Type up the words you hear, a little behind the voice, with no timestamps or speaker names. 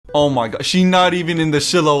Oh my god, she's not even in the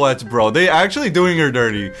silhouettes, bro. They actually doing her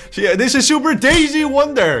dirty. This is Super Daisy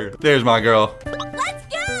Wonder. There's my girl. Let's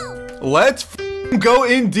go. Let's go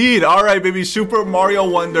indeed. All right, baby. Super Mario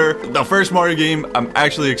Wonder, the first Mario game I'm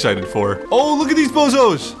actually excited for. Oh, look at these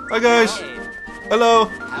bozos. Hi, guys. Hello.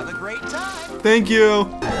 Have a great time. Thank you.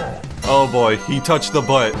 Oh boy, he touched the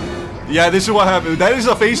butt. Yeah, this is what happened. That is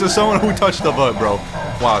the face of someone who touched the butt, bro.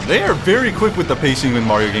 Wow, they are very quick with the pacing in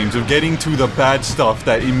Mario games of getting to the bad stuff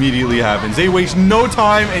that immediately happens. They waste no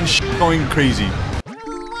time and going crazy.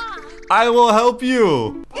 I will help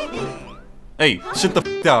you. Hey, sit the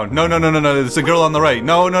f down. No, no, no, no, no. It's the girl on the right.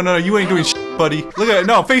 No, no, no, no. You ain't doing shit, buddy. Look at it.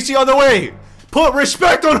 No, face the other way. Put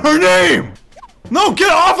respect on her name. No,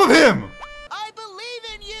 get off of him. I believe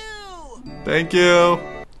in you. Thank you.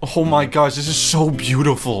 Oh my gosh, this is so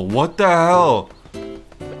beautiful. What the hell?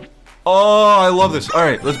 Oh, I love this. All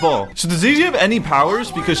right, let's ball. So does Daisy have any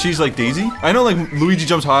powers because she's like Daisy? I know like Luigi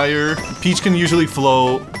jumps higher. Peach can usually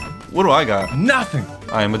float. What do I got? Nothing.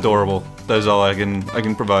 I am adorable. That is all I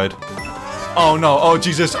can provide. Oh no. Oh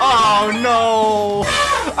Jesus. Oh no.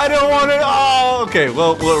 I don't want it. Oh, okay.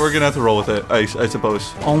 Well, we're gonna have to roll with it, I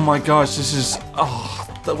suppose. Oh my gosh, this is. Oh,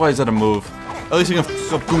 why is that a move? At least I can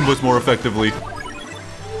f up Goombas more effectively.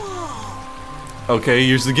 Okay,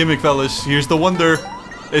 here's the gimmick, fellas. Here's the wonder.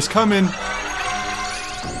 It's coming.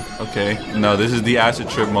 Okay, no, this is the acid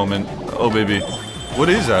trip moment. Oh, baby. What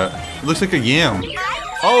is that? It looks like a yam.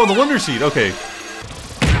 Oh, the wonder seed. Okay.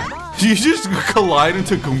 You just collide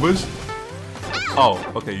into Goombas? Oh,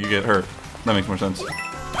 okay, you get hurt. That makes more sense.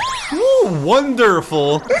 Ooh,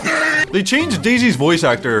 wonderful. They changed Daisy's voice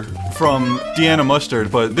actor from Deanna Mustard,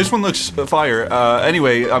 but this one looks fire.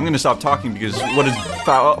 Anyway, I'm gonna stop talking because what is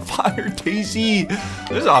fire Daisy?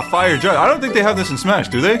 This is a fire judge. I don't think they have this in Smash,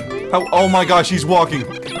 do they? How, oh my gosh, he's walking.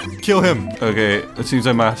 Kill him. Okay, it seems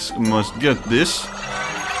I must get this.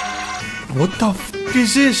 What the f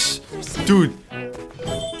is this? Dude.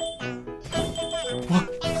 What?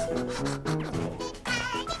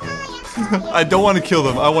 I don't want to kill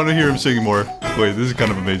them. I want to hear him sing more. Wait, this is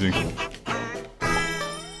kind of amazing.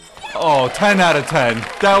 Oh, 10 out of 10.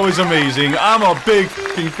 That was amazing. I'm a big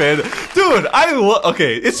f***ing fan. Dude,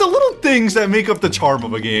 okay, it's the little things that make up the charm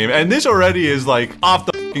of a game, and this already is like off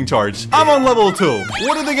the f***ing charts. I'm on level 2.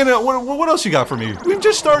 What are they gonna, what else you got for me? We've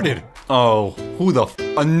just started. Oh, who the f***?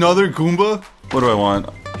 Another Goomba? What do I want?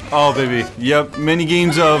 Oh, baby. Yep, many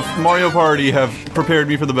games of Mario Party have prepared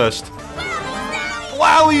me for the best.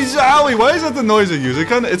 Wowie zowie! Why is that the noise I use?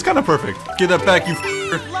 It's kind of perfect. Get that back, you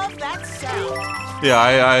f***er. Love that sound.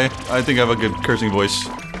 Yeah, I think I have a good cursing voice.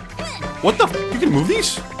 What the f***? You can move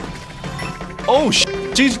these? Oh, sh**.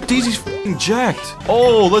 Daisy's f***ing jacked.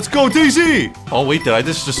 Oh, let's go, Daisy! Oh, wait, did I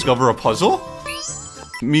just discover a puzzle?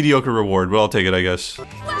 Mediocre reward, but I'll take it, I guess.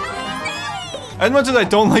 As much as I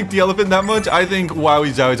don't like the elephant that much, I think Wowie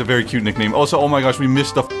Zowie is a very cute nickname. Also, oh my gosh, we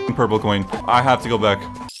missed the f***ing purple coin. I have to go back.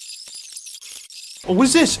 Oh, what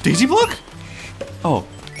is this? Daisy block? Oh.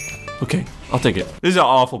 Okay, I'll take it. This is an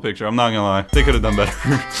awful picture, I'm not gonna lie. They could have done better.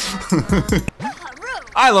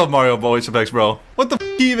 I love Mario voice effects, bro. What the f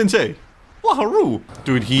did he even say? Waharoo.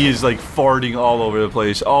 Dude, he is like farting all over the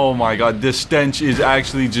place. Oh my god, this stench is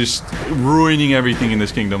actually just ruining everything in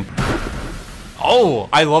this kingdom. Oh,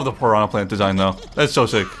 I love the piranha plant design though. That's so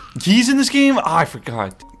sick. He's in this game? Oh, I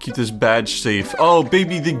forgot. Keep this badge safe. Oh,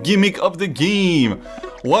 baby, the gimmick of the game.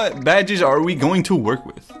 What badges are we going to work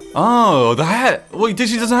with? Oh, the hat. Wait,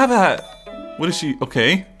 Daisy doesn't have a hat. What is she?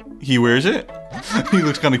 Okay. He wears it. He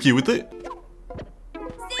looks kind of cute with it.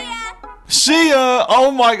 See ya. See ya!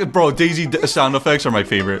 Oh my god, bro, Daisy sound effects are my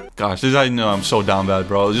favorite. Gosh, this I know I'm so down bad,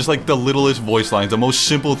 bro. Just like the littlest voice lines, the most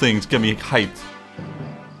simple things get me hyped.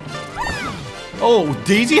 Oh,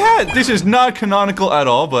 Daisy hat? This is not canonical at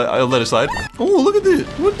all, but I'll let it slide. Oh, look at this.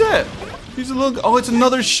 What's that? He's a little. Oh, it's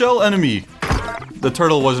another shell enemy. The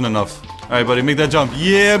turtle wasn't enough. All right, buddy, make that jump.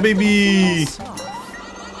 Yeah, baby.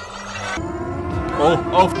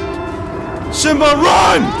 Oh. Simba,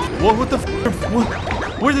 run! What the f? What?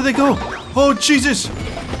 Where did they go? Oh, Jesus.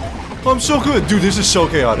 I'm so good. Dude, this is so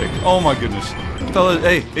chaotic. Oh, my goodness. Fella,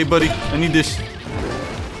 hey, buddy. I need this.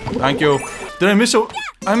 Thank you. Did I miss a...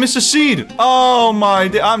 I missed a seed. Oh, my...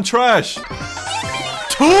 I'm trash.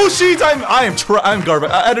 2 seeds? I'm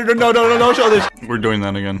garbage. Editor, no, don't show this. We're doing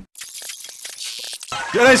that again.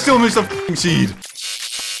 And I still missed a f***ing seed.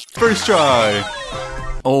 First try.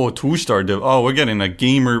 Oh, 2-star div. Oh, we're getting a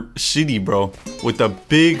gamer city, bro. With the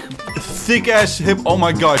big, thick-ass hip. Oh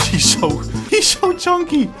my gosh, he's so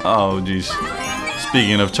chunky. Oh, jeez.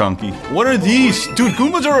 Speaking of chunky. What are these? Dude,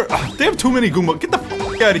 Goombas are... they have too many Goombas. Get the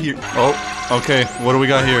f*** out of here. Oh, okay. What do we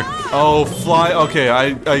got here? Oh, fly. Okay,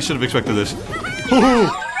 I should have expected this. Ooh.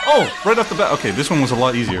 Oh, right off the bat. Okay, this one was a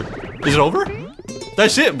lot easier. Is it over?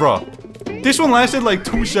 That's it, bro. This one lasted like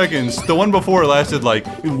 2 seconds. The one before lasted like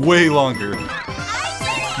way longer.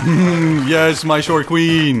 Yes, my short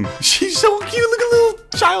queen. She's so cute. Look at little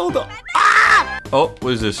child. Ah! Oh,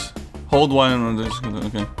 what is this? Hold one on this.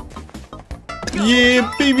 Okay.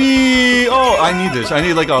 Yeah, baby. Oh, I need this. I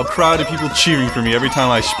need like a crowd of people cheering for me every time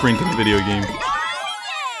I sprint in a video game.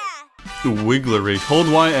 The Wiggler race.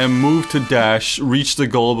 Hold Y and move to dash. Reach the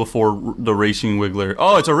goal before the racing Wiggler.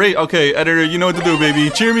 Oh, it's a race. Okay, editor, you know what to do,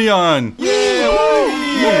 baby. Cheer me on. Yeah.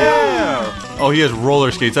 Oh, he has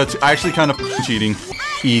roller skates. That's actually kind of cheating.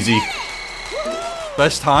 Easy.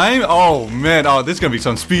 Best time? Oh, man. Oh, this is going to be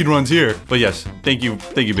some speed runs here. But yes, thank you,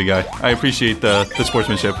 big guy. I appreciate the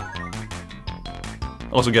sportsmanship.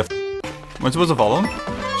 Also get... Am I supposed to follow him?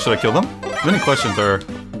 Should I kill them? Many questions are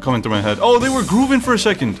coming through my head. Oh, they were grooving for a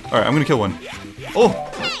second. Alright, I'm gonna kill one. Oh!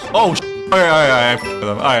 Oh,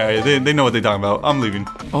 Alright, they know what they're talking about. I'm leaving.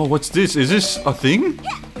 Oh, what's this? Is this a thing?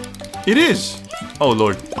 It is! Oh,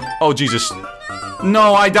 Lord. Oh, Jesus.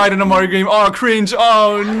 No, I died in a Mario game. Oh, cringe.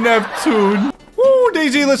 Oh, Neptune. Woo,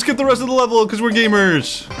 Daisy, let's skip the rest of the level, because we're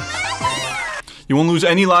gamers. You won't lose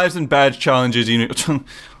any lives in badge challenges.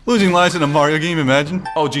 Losing lives in a Mario game, imagine.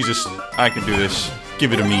 Oh, Jesus. I can do this.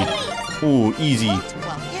 Give it to me. Ooh, easy.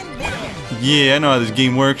 Yeah, I know how this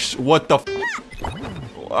game works. What the f-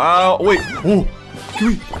 wait. Ooh.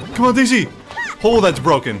 Come on, Daisy. Oh, that's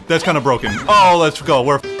broken. That's kind of broken. Oh, let's go.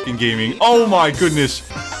 We're f***ing gaming. Oh my goodness.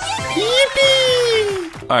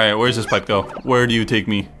 Yippee! Alright, where's this pipe go? Where do you take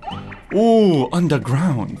me? Ooh,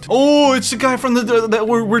 underground. Oh, it's the guy from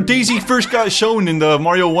where Daisy first got shown in the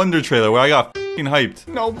Mario Wonder trailer, where I got f***ing hyped.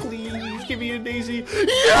 No, please, give me a Daisy.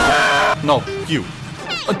 Yeah! No, you.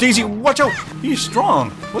 Daisy, watch out! He's strong.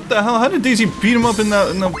 What the hell? How did Daisy beat him up in the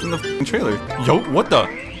f***ing trailer? Yo, what the?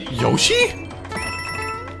 Yoshi?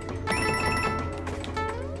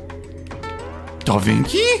 Da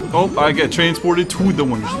Vinci? Oh, I get transported to the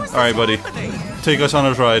Wonder. All right, buddy. Take us on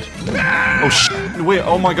a ride. Oh, wait,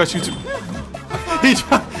 oh my gosh, you two.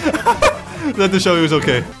 Let the show he was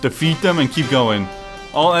okay. Defeat them and keep going.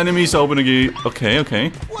 All enemies open a gate. Okay,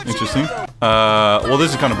 okay. Interesting. Well, this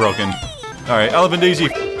is kind of broken. All right, Elephant Daisy,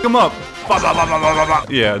 come up.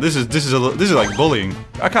 Yeah, this is like bullying.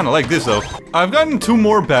 I kind of like this though. I've gotten 2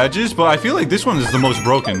 more badges, but I feel like this one is the most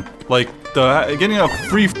broken. Like getting a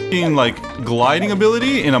free f***ing like gliding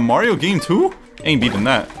ability in a Mario game too? Ain't beating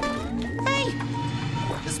that. Hey,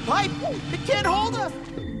 this pipe, it can't hold us.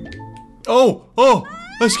 Oh,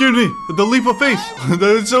 that scared me. The leap of faith. That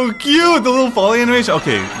is so cute. The little falling animation.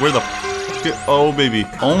 Okay, where the oh baby.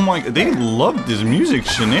 Oh my, they love this music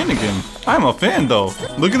shenanigan. I'm a fan though.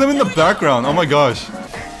 Look at them in the background. Oh my gosh.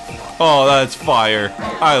 Oh, that's fire.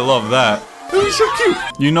 I love that. That so cute.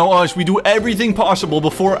 You know us, we do everything possible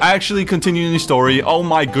before actually continuing the story. Oh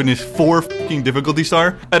my goodness, 4 fucking difficulty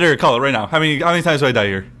star. Editor, call it right now. How many times do I die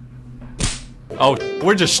here? Oh,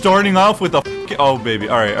 we're just starting off with a oh baby.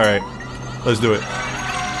 Alright. Let's do it.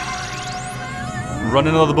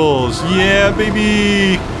 Running all the bulls. Yeah,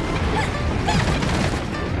 baby.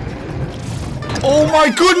 Oh my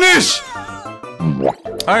goodness!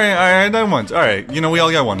 Alright, that once. Alright, you know, we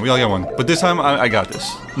all got one. But this time, I got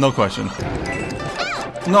this. No question.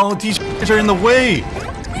 No, these are in the way!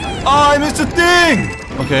 Oh, I missed a thing!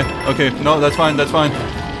 Okay, no, that's fine.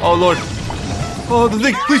 Oh, Lord. Oh, the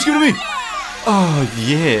thing, please give it to me! Oh,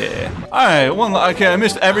 yeah. Alright, okay, I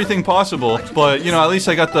missed everything possible, but, you know, at least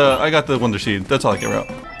I got the Wonder Seed. That's all I care about.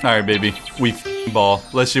 Alright, baby. We ball.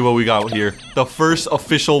 Let's see what we got here. The first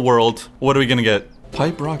official world. What are we gonna get?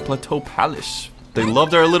 Pipe Rock Plateau Palace. They love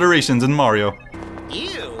their alliterations in Mario. Ew.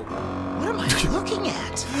 What am I looking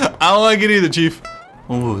at? I don't like it either, Chief.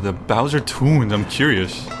 Oh, the Bowser Tunes. I'm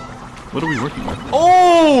curious. What are we working with?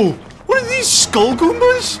 Oh! What are these skull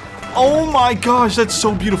Goombas? Oh my gosh, that's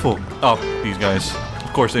so beautiful. Oh, these guys.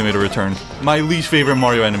 Of course they made a return. My least favorite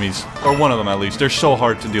Mario enemies. Or one of them at least. They're so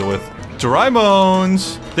hard to deal with. Dry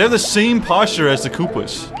Bones. They have the same posture as the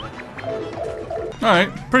Koopas.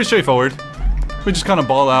 Alright, pretty straightforward. We just kind of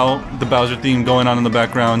ball out, the Bowser theme going on in the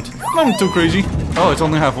background. Nothing too crazy. Oh, it's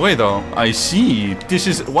only halfway though. I see.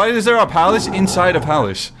 Why is there a palace inside a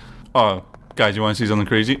palace? Oh, guys, you want to see something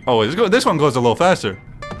crazy? Oh, wait, this one goes a little faster.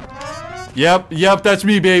 Yep, that's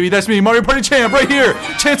me, baby. That's me, Mario Party champ, right here.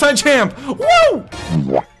 Chance on champ. Woo!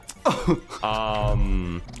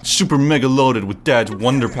 Super mega loaded with Dad's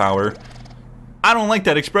wonder power. I don't like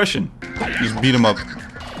that expression. Just beat him up.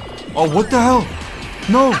 Oh, what the hell?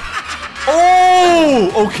 No.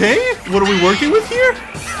 Oh, okay. What are we working with here?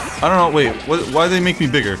 I don't know. Wait, why do they make me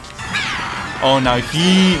bigger? Oh, now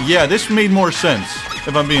yeah, this made more sense,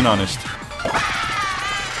 if I'm being honest.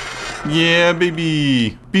 Yeah,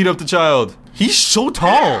 baby. Beat up the child. He's so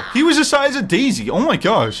tall. He was the size of Daisy. Oh my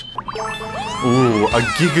gosh. Ooh, a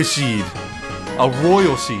Giga Seed. A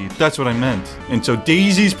Royal Seed. That's what I meant. And so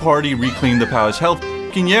Daisy's party reclaimed the palace. Hell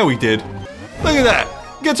f***ing yeah, we did. Look at that.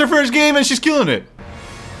 Gets her first game and she's killing it.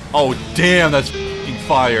 Oh, damn, that's f***ing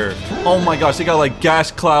fire. Oh my gosh, they got like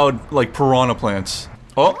gas cloud, like piranha plants.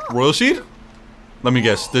 Oh, Royal Seed? Let me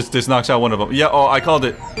guess. This knocks out one of them. Yeah, oh, I called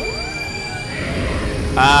it.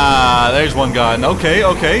 Ah, there's one gone. Okay,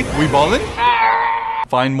 okay. We ballin'?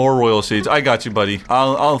 Find more Royal Seeds. I got you, buddy.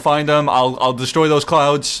 I'll find them. I'll destroy those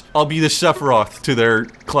clouds. I'll be the Sephiroth to their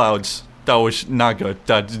clouds. That was not good.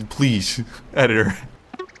 Please, editor.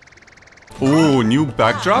 Ooh, new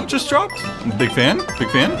backdrop just dropped? Big fan? Big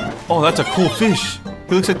fan? Oh, that's a cool fish.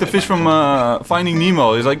 He looks like the fish from Finding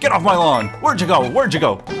Nemo. He's like, get off my lawn. Where'd you go? Where'd you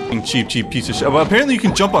go? Cheap piece of shit. Well, apparently you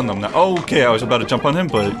can jump on them now. Okay, I was about to jump on him,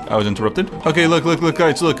 but I was interrupted. Okay, look,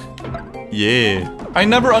 guys, look. Yeah. I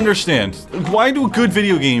never understand. Why do good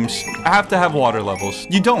video games have to have water levels?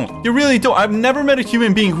 You don't. You really don't. I've never met a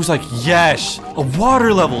human being who's like, yes, a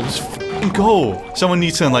water level. Let's f***ing go. Someone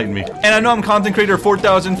needs to enlighten me. And I know I'm content creator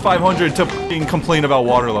 4,500 to f***ing complain about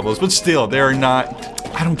water levels, but still, they are not...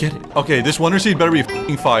 I don't get it. Okay, this Wonder Seed better be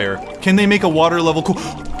f***ing fire. Can they make a water level cool?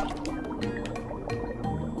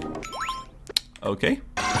 Okay.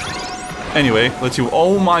 Anyway, let's see.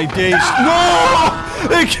 Oh my days. No!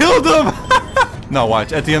 They killed him! No,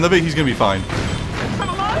 watch. At the end of it, he's gonna be fine.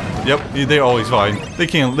 Yep, they're always fine. They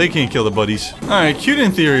can't kill the buddies. Alright, cute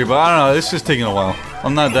in theory, but I don't know, it's just taking a while.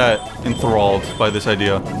 I'm not that enthralled by this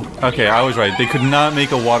idea. Okay, I was right. They could not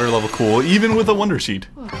make a water level cool, even with a Wonder Seed.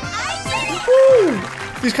 Woo!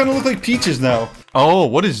 These kind of look like peaches now. Oh,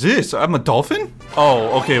 what is this? I'm a dolphin?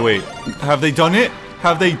 Oh, okay, wait. Have they done it?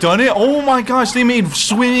 Have they done it? Oh my gosh, they made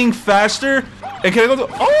swimming faster? And can I go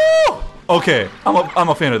to... Oh! Okay, I'm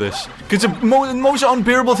a fan of this. Because the most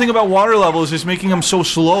unbearable thing about water levels is making them so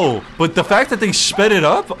slow. But the fact that they sped it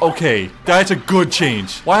up, okay, that's a good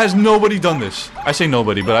change. Why has nobody done this? I say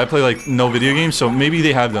nobody, but I play like no video games, so maybe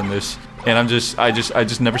they have done this. And I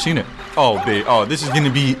just never seen it. Oh, babe, oh, this is gonna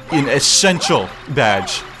be an essential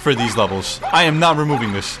badge for these levels. I am not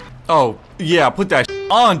removing this. Oh, yeah, put that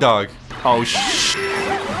on, dog. Oh,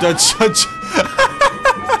 that's such...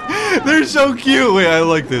 They're so cute. Wait, I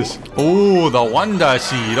like this. Oh, the Wonder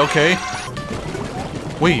Seed. Okay.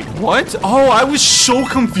 Wait, what? Oh, I was so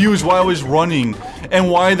confused why I was running and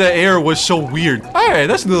why the air was so weird. All right,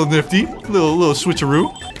 that's a little nifty. Little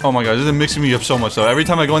switcheroo. Oh my god, this is mixing me up so much though. Every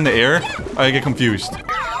time I go in the air, I get confused.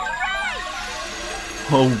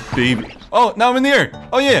 Oh, baby. Oh, now I'm in the air.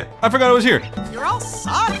 Oh yeah, I forgot I was here. You're all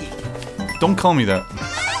soggy. Don't call me that.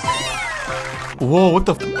 Whoa, what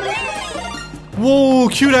the f— Whoa,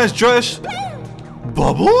 cute ass dress.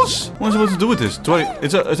 Bubbles? What am I supposed to do with this?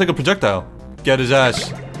 It's like a projectile. Get his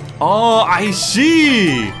ass. Oh, I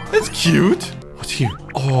see. That's cute. What's here?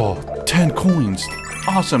 Oh, 10 coins.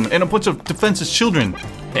 Awesome. And a bunch of defenseless children.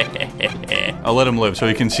 I'll let him live so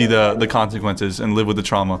he can see the consequences and live with the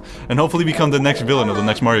trauma. And hopefully become the next villain of the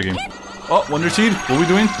next Mario game. Oh, Wonder Seed. What are we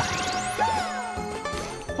doing?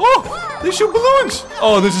 Oh, they shoot balloons.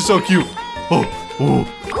 Oh, this is so cute. Oh, oh.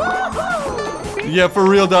 Yeah, for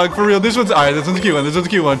real, dog. For real. This one's alright. This one's a cute one. This one's a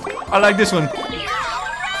cute one. I like this one.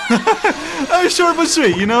 Short but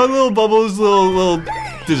sweet. You know, little bubbles, little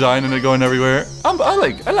design and it going everywhere. I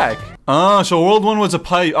like. Ah, so World 1 was a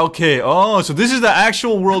pipe. Okay. Oh, so this is the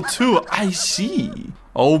actual World 2. I see.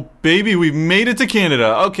 Oh, baby, we made it to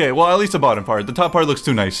Canada. Okay, well, at least the bottom part. The top part looks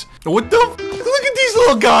too nice. What the f— Look at these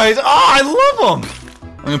little guys. Oh, I love them.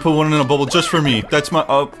 I'm gonna put one in a bubble just for me. That's my—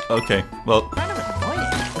 Oh, okay. Well,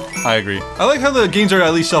 I agree. I like how the games are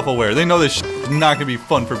at least self-aware. They know this sh is not gonna be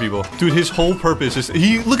fun for people. Dude, his whole purpose is—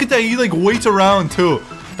 look at that, he like waits around too.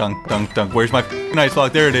 Dunk, dunk, dunk. Where's my ice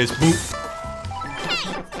block? There it is. Boop.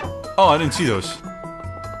 Oh, I didn't see those.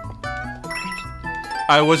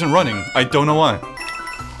 I wasn't running. I don't know why.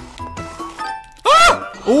 Ah!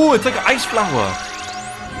 Oh, it's like an ice flower.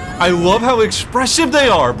 I love how expressive they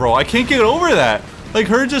are, bro. I can't get over that. Like,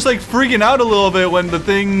 her just, like, freaking out a little bit when the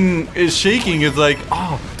thing is shaking. It's like,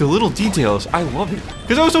 oh, the little details. I love it.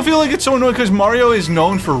 Because I also feel like it's so annoying because Mario is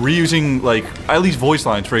known for reusing, like, at least voice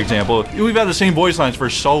lines, for example. We've had the same voice lines for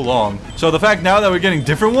so long. So the fact now that we're getting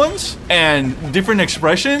different ones and different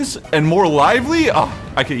expressions and more lively, oh,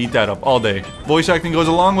 I could eat that up all day. Voice acting goes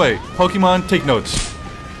a long way. Pokemon, take notes.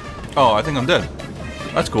 Oh, I think I'm dead.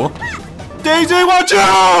 That's cool. Daisy, watch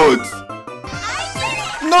out!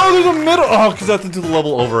 No, there's a middle. Oh, because I have to do the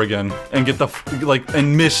level over again and get the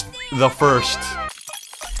and miss the first.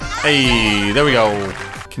 Hey, there we go.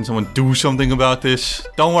 Can someone do something about this?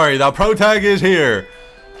 Don't worry, the pro tag is here.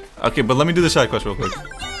 Okay, but let me do the side quest real quick.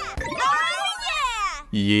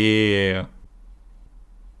 Yeah.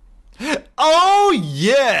 Oh,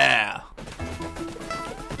 yeah!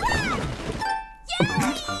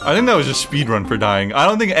 I think that was a speed run for dying. I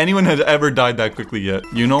don't think anyone has ever died that quickly yet.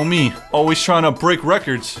 You know me, always trying to break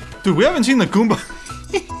records. Dude, we haven't seen the Goomba.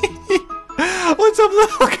 What's up,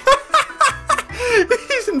 little guy?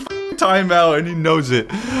 He's in timeout and he knows it.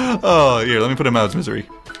 Oh, here, let me put him out of his misery.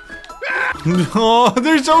 Oh,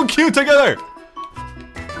 they're so cute together.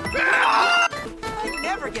 I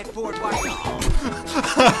never get bored watching.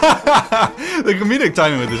 The comedic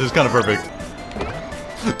timing with this is kind of perfect.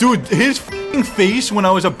 Dude, his face when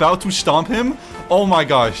I was about to stomp him. Oh my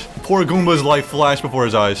gosh. Poor Goomba's life flashed before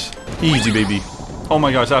his eyes. Easy, baby. Oh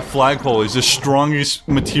my gosh, that flagpole is the strongest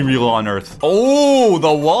material on Earth. Oh,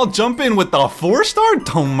 the wall jumping with the 4-star?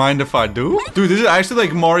 Don't mind if I do. Dude, this is actually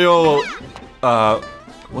like Mario,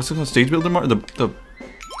 what's it called? Stage Builder Mario?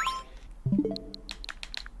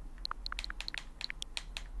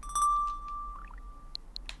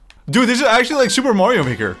 Dude, this is actually like Super Mario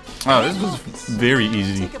Maker. Oh, this was very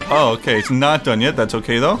easy. Oh, okay, it's not done yet. That's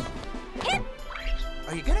okay, though.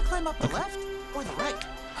 Are you gonna climb up the left or the right?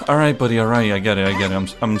 Alright, buddy, alright. I get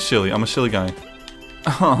it. I'm silly. I'm a silly guy.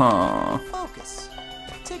 Focus.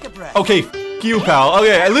 Take a breath. Okay, f you, pal.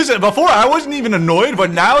 Okay, listen, before I wasn't even annoyed,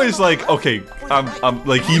 but now it's like, okay, I'm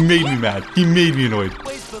like, he made me mad. He made me annoyed.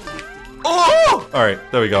 Oh! Alright,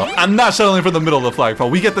 there we go. I'm not settling for the middle of the flagpole.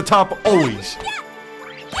 We get the top always.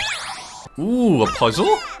 Ooh, a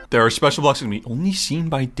puzzle? There are special blocks in me only seen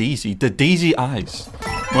by Daisy. The Daisy eyes.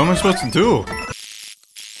 What am I supposed to do?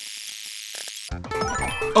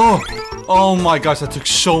 Oh my gosh, that took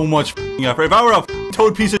so much effort. If I were a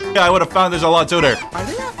toad piece of shit, I would have found there's a lot to there. Are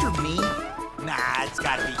they after me? Nah, it's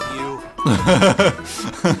gotta be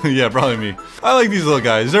you. Yeah, probably me. I like these little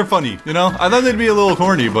guys. They're funny, you know? I thought they'd be a little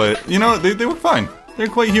corny, but, you know, they work fine. They're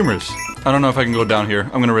quite humorous. I don't know if I can go down here.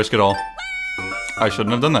 I'm gonna risk it all. I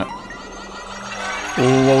shouldn't have done that.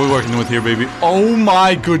 Oh, what are we working with here, baby? Oh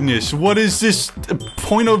my goodness, what is this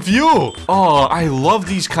point of view? Oh, I love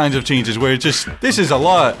these kinds of changes where it's just, this is a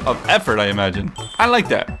lot of effort, I imagine. I like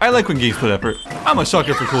that. I like when games put effort. I'm a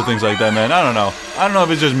sucker for cool things like that, man. I don't know. I don't know if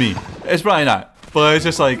it's just me. It's probably not. But it's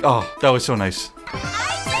just like, oh, that was so nice.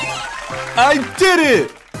 I did it!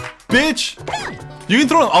 Bitch! You can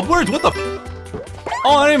throw them upwards? What the f?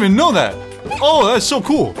 Oh, I didn't even know that. Oh, that's so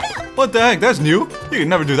cool. What the heck? That's new. You could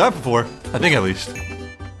never do that before. I think at least.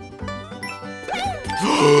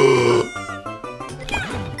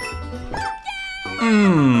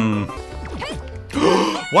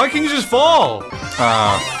 Why can't you just fall?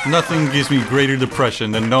 Nothing gives me greater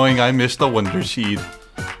depression than knowing I missed the Wonder Seed.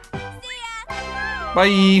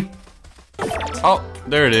 Bye. Oh,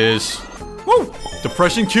 there it is. Woo!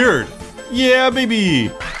 Depression cured. Yeah, baby.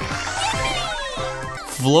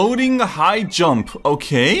 Floating high jump.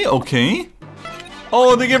 Okay, okay.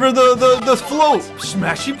 Oh, they give her the float.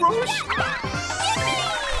 Smashy Bros?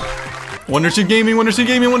 Wonder Seed Gaming, Wonder Seed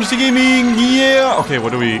Gaming, Wonder Seed Gaming. Yeah. Okay,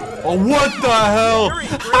 what do we? Oh, what the hell?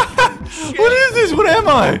 What is this? What am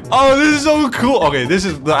I? Oh, this is so cool. Okay, this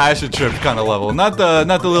is the acid trip kind of level. Not the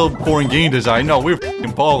little boring game design. No, we're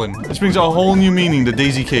f***ing balling. This brings a whole new meaning to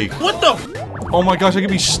Daisy Cake. What the? Oh my gosh, I can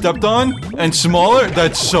be stepped on and smaller?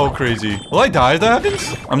 That's so crazy. Will I die if that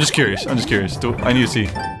happens? I'm just curious. I'm just curious. I need to see.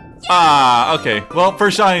 Ah, okay. Well,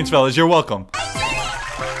 first science, fellas. You're welcome.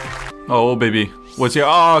 Oh, baby. What's here?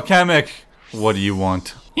 Oh, Kamek. What do you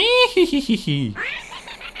want?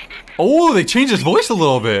 Oh, they changed his voice a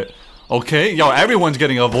little bit. Okay. Yo, everyone's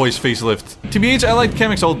getting a voice facelift. TBH, I like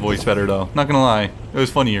Kamek's old voice better, though. Not gonna lie. It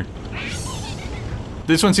was funnier.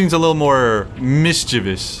 This one seems a little more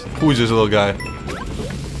mischievous. Who is this little guy?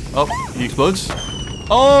 Oh, he explodes.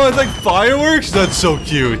 Oh, it's like fireworks? That's so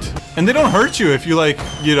cute. And they don't hurt you if you like,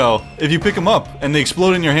 you know, if you pick them up and they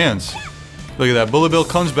explode in your hands. Look at that. Bullet Bill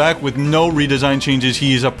comes back with no redesign changes.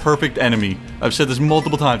 He is a perfect enemy. I've said this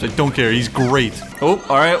multiple times. I don't care. He's great. Oh,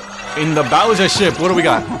 alright. In the Bowser ship, what do we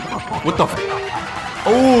got? What the f?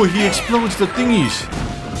 Oh, he explodes the thingies.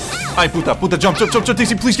 Ay, puta, jump,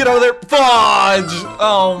 Daisy, please get out of there. Fudge!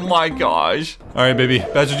 Oh my gosh. Alright, baby.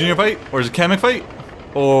 Badger Jr. fight? Or is it Kamek fight?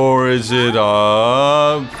 Or is it,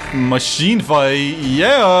 machine fight?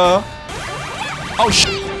 Yeah! Oh,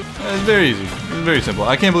 shit! It's very easy. It's very simple.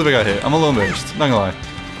 I can't believe I got hit. I'm a little embarrassed. Not gonna lie.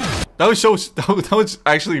 That was so, that was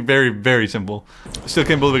actually very, very simple. Still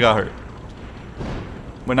can't believe I got hurt.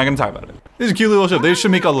 We're not gonna talk about it. This is a cute little ship. They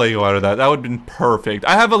should make a Lego out of that. That would have been perfect.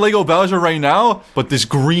 I have a Lego Bowser right now, but this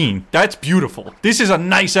green, that's beautiful. This is a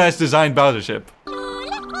nice-ass designed Bowser ship.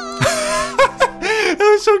 That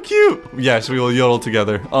was that's so cute. Yes, we will yodel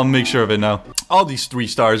together. I'll make sure of it now. All these 3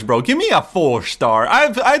 stars, bro. Give me a 4-star.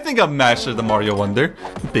 I think I've mastered the Mario Wonder,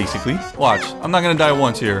 basically. Watch. I'm not gonna die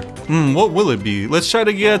once here. What will it be? Let's try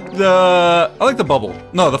to get the... I like the bubble.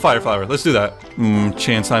 No, the fire flower. Let's do that.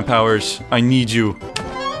 Chance time powers. I need you.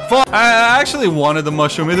 I actually wanted the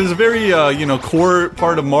mushroom. It is a very, you know, core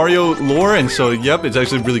part of Mario lore, and so, yep, it's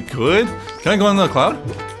actually really good. Can I go on the cloud?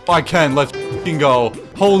 Oh, I can. Let's f***ing go.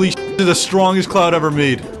 Holy shit, this is the strongest cloud ever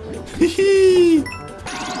made.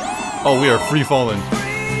 Oh, we are free falling.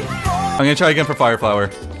 I'm gonna try again for fire flower.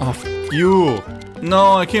 Oh, f you.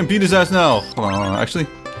 No, I can't beat his ass now. Hold on, actually.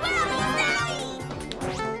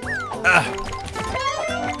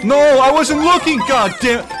 No, I wasn't looking. God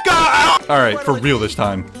damn. God. All right, for real this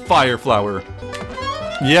time. Fire flower.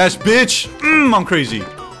 Yes, bitch. I'm crazy.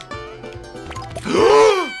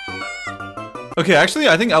 Okay, actually,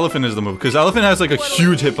 I think elephant is the move because elephant has like a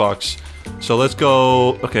huge hitbox. So let's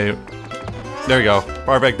go. Okay, there we go.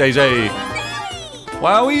 Perfect, Daisy.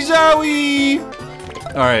 Wowie zowie.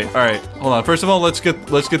 All right. Hold on. First of all, let's get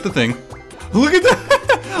the thing. Look at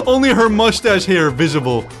that. Only her mustache hair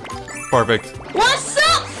visible. Perfect. What's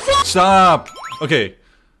up? Stop. Okay.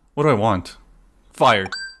 What do I want? Fire.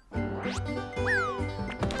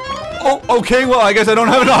 Oh, okay. Well, I guess I don't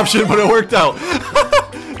have an option, but it worked out.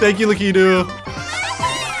 Thank you, Lakitu.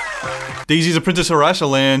 Daisy's a Princess Harasha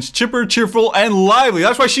lands. Chipper, cheerful, and lively.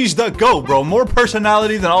 That's why she's the GOAT, bro. More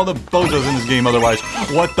personality than all the bozos in this game otherwise.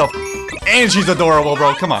 What the f? And she's adorable,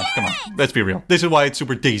 bro. Come on. Let's be real. This is why it's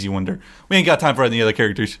Super Daisy Wonder. We ain't got time for any other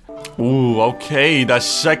characters. Ooh, okay. The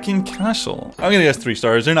second castle. I'm gonna guess 3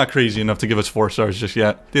 stars. They're not crazy enough to give us 4 stars just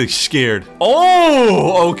yet. They're like scared.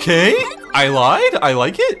 Oh, okay. I lied. I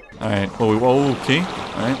like it. All right. Oh, okay. All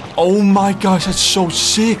right. Oh my gosh, that's so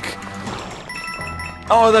sick.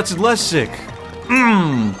 Oh, that's less sick.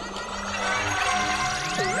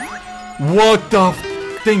 What the f?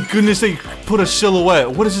 Thank goodness they put a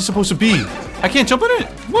silhouette. What is this supposed to be? I can't jump in it?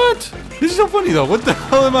 What? This is so funny though. What the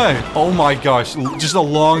hell am I? Oh my gosh. Just a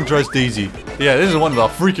long dressed Daisy. Yeah, this is one of the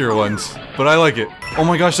freakier ones. But I like it. Oh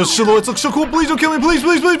my gosh, those silhouettes look so cool. Please don't kill me. Please,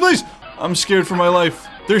 please, please, please. I'm scared for my life.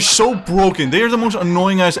 They're so broken. They are the most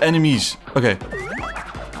annoying ass enemies. Okay.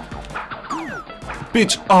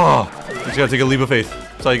 Bitch. Oh. You just gotta take a leap of faith.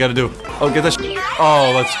 That's all you gotta do. Oh, get this.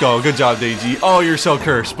 Oh, let's go. Good job, Daisy. Oh, you're so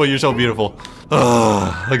cursed, but you're so beautiful.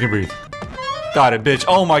 I can breathe. Got it, bitch.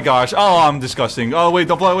 Oh my gosh. Oh, I'm disgusting. Oh, wait,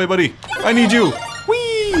 don't fly away, buddy. I need you.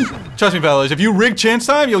 Whee! Trust me, fellas. If you rig chance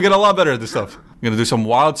time, you'll get a lot better at this stuff. I'm gonna do some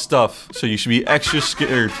wild stuff, so you should be extra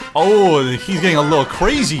scared. Oh, he's getting a little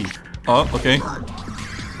crazy. Oh, okay.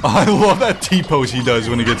 Oh, I love that T-pose he does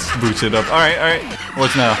when he gets boosted up. All right.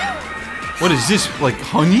 What's now? What is this? Like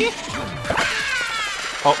honey?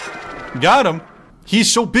 Oh, got him.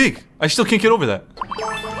 He's so big. I still can't get over that.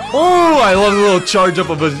 Oh, I love the little charge up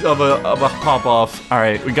of a pop off. All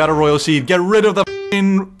right, we got a royal seed. Get rid of the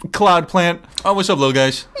f***ing cloud plant. Oh, what's up, little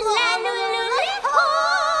guys?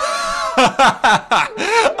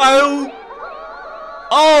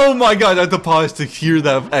 Oh my god, I had to pause to hear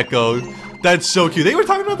that echo. That's so cute. They were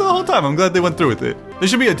talking about that the whole time. I'm glad they went through with it. There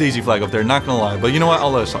should be a Daisy flag up there, not gonna lie. But you know what?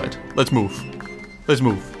 I'll let it slide. Let's move. Let's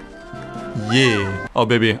move. Yeah. Oh,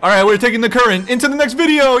 baby. All right, we're taking the current into the next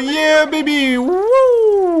video. Yeah, baby. Woo!